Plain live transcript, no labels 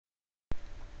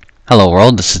Hello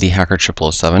world, this is the Hacker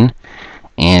 007,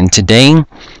 and today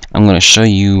I'm going to show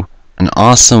you an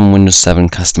awesome Windows 7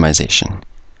 customization.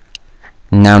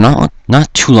 Now,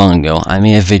 not too long ago, I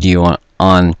made a video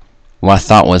on what I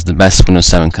thought was the best Windows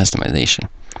 7 customization.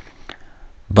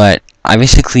 But I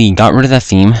basically got rid of that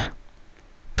theme,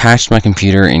 patched my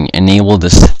computer, and enabled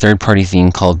this third-party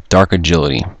theme called Dark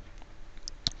Agility.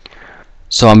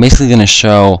 So I'm basically going to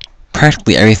show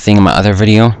practically everything in my other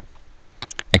video,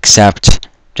 except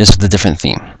just with a different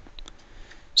theme.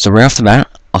 So right off the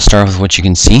bat, I'll start with what you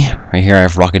can see. Right here I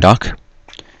have Rocket Dock.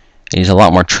 It is a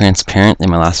lot more transparent than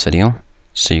my last video,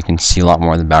 so you can see a lot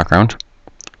more of the background.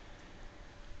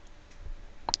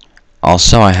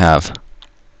 Also, I have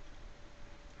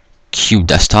Cube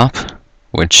Desktop,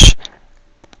 which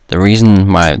the reason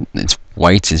it's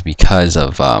white is because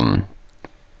of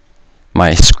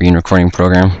my screen recording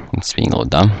program. It's being a little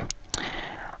dumb.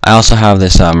 I also have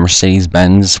this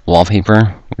Mercedes-Benz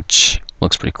wallpaper, which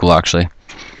looks pretty cool actually.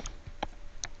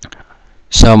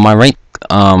 So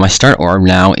my start orb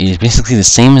now is basically the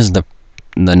same as the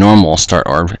normal start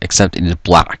orb, except it is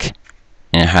black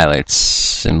and it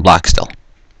highlights in black still.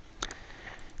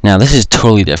 Now this is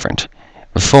totally different.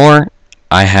 Before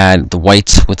I had the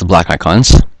white with the black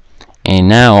icons, and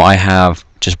now I have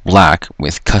just black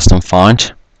with custom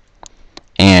font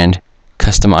and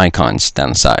custom icons down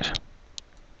the side.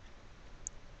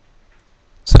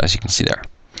 So as you can see there.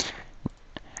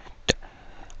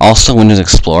 Also, Windows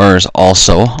Explorer is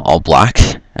also all black.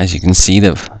 As you can see,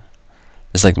 just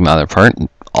like the other part,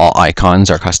 all icons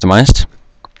are customized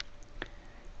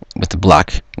with the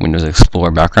black Windows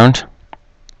Explorer background.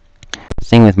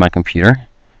 Same with my computer.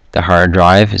 The hard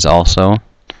drive is also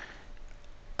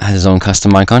has its own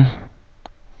custom icon.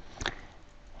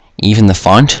 Even the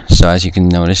font. So as you can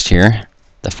notice here,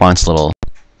 the font's a little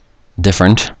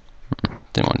different.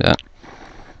 Didn't want to do that.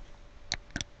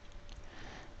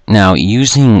 Now,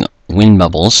 using Wind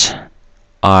Bubbles,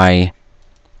 I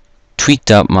tweaked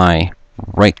up my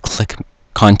right-click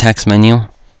context menu.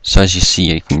 So as you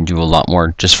see, you can do a lot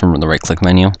more just from the right-click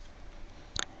menu.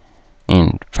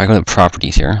 And if I go to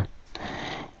properties here,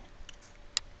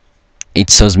 it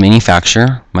shows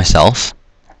manufacturer, myself,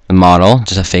 the model,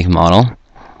 just a fake model.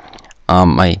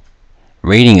 My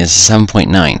rating is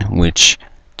 7.9, which,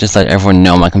 just to let everyone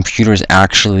know, my computer is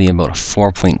actually about a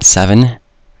 4.7.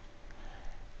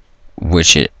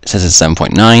 which it says it's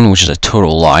 7.9, which is a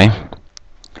total lie.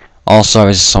 Also,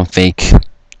 there's some fake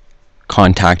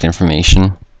contact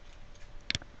information.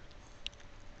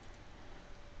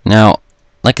 Now,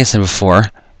 like I said before,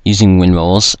 using Wind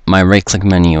Bubbles, my right-click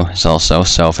menu is also,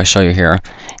 so if I show you here,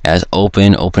 as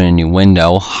open a new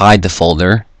window, hide the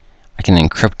folder, I can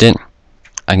encrypt it,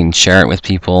 I can share it with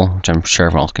people, which I'm sure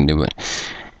everyone else can do, but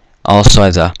also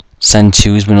as a Send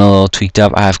to has been a little tweaked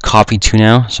up. I have Copy to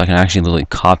now, so I can actually literally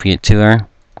copy it to there.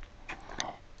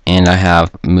 And I have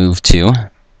Move to,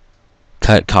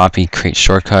 Cut, Copy, Create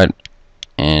Shortcut,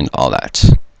 and all that.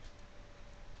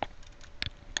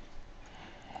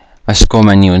 My scroll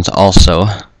menu is also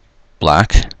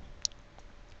black.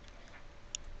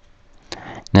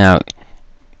 Now,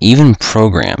 even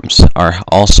programs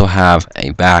also have a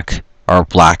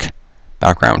black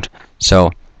background.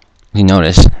 So you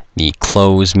notice the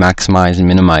close, maximize, and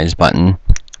minimize button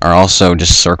are also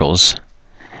just circles,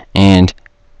 and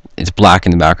it's black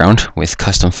in the background with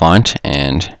custom font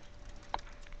and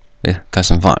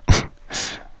custom font.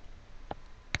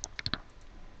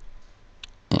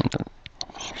 And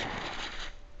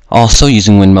also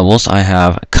using Wind Bubbles, I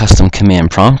have a custom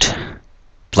command prompt,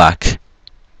 black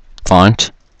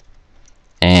font,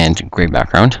 and gray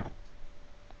background.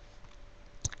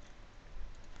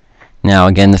 Now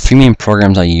again, the two main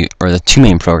programs I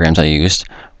used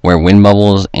were Wind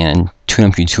Bubbles and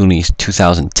TuneUp Utilities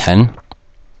 2010.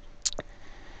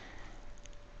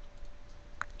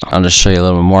 I'll just show you a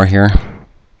little bit more here,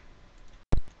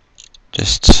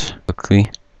 just quickly.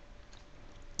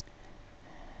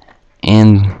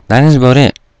 And that is about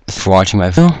it for watching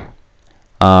my video.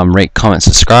 Rate, comment,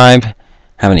 subscribe.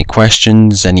 Have any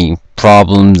questions, any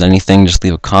problems, anything, just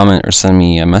leave a comment or send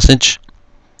me a message.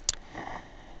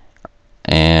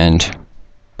 And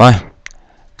bye.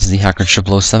 This is the Hacker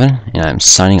 007, and I'm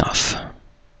signing off.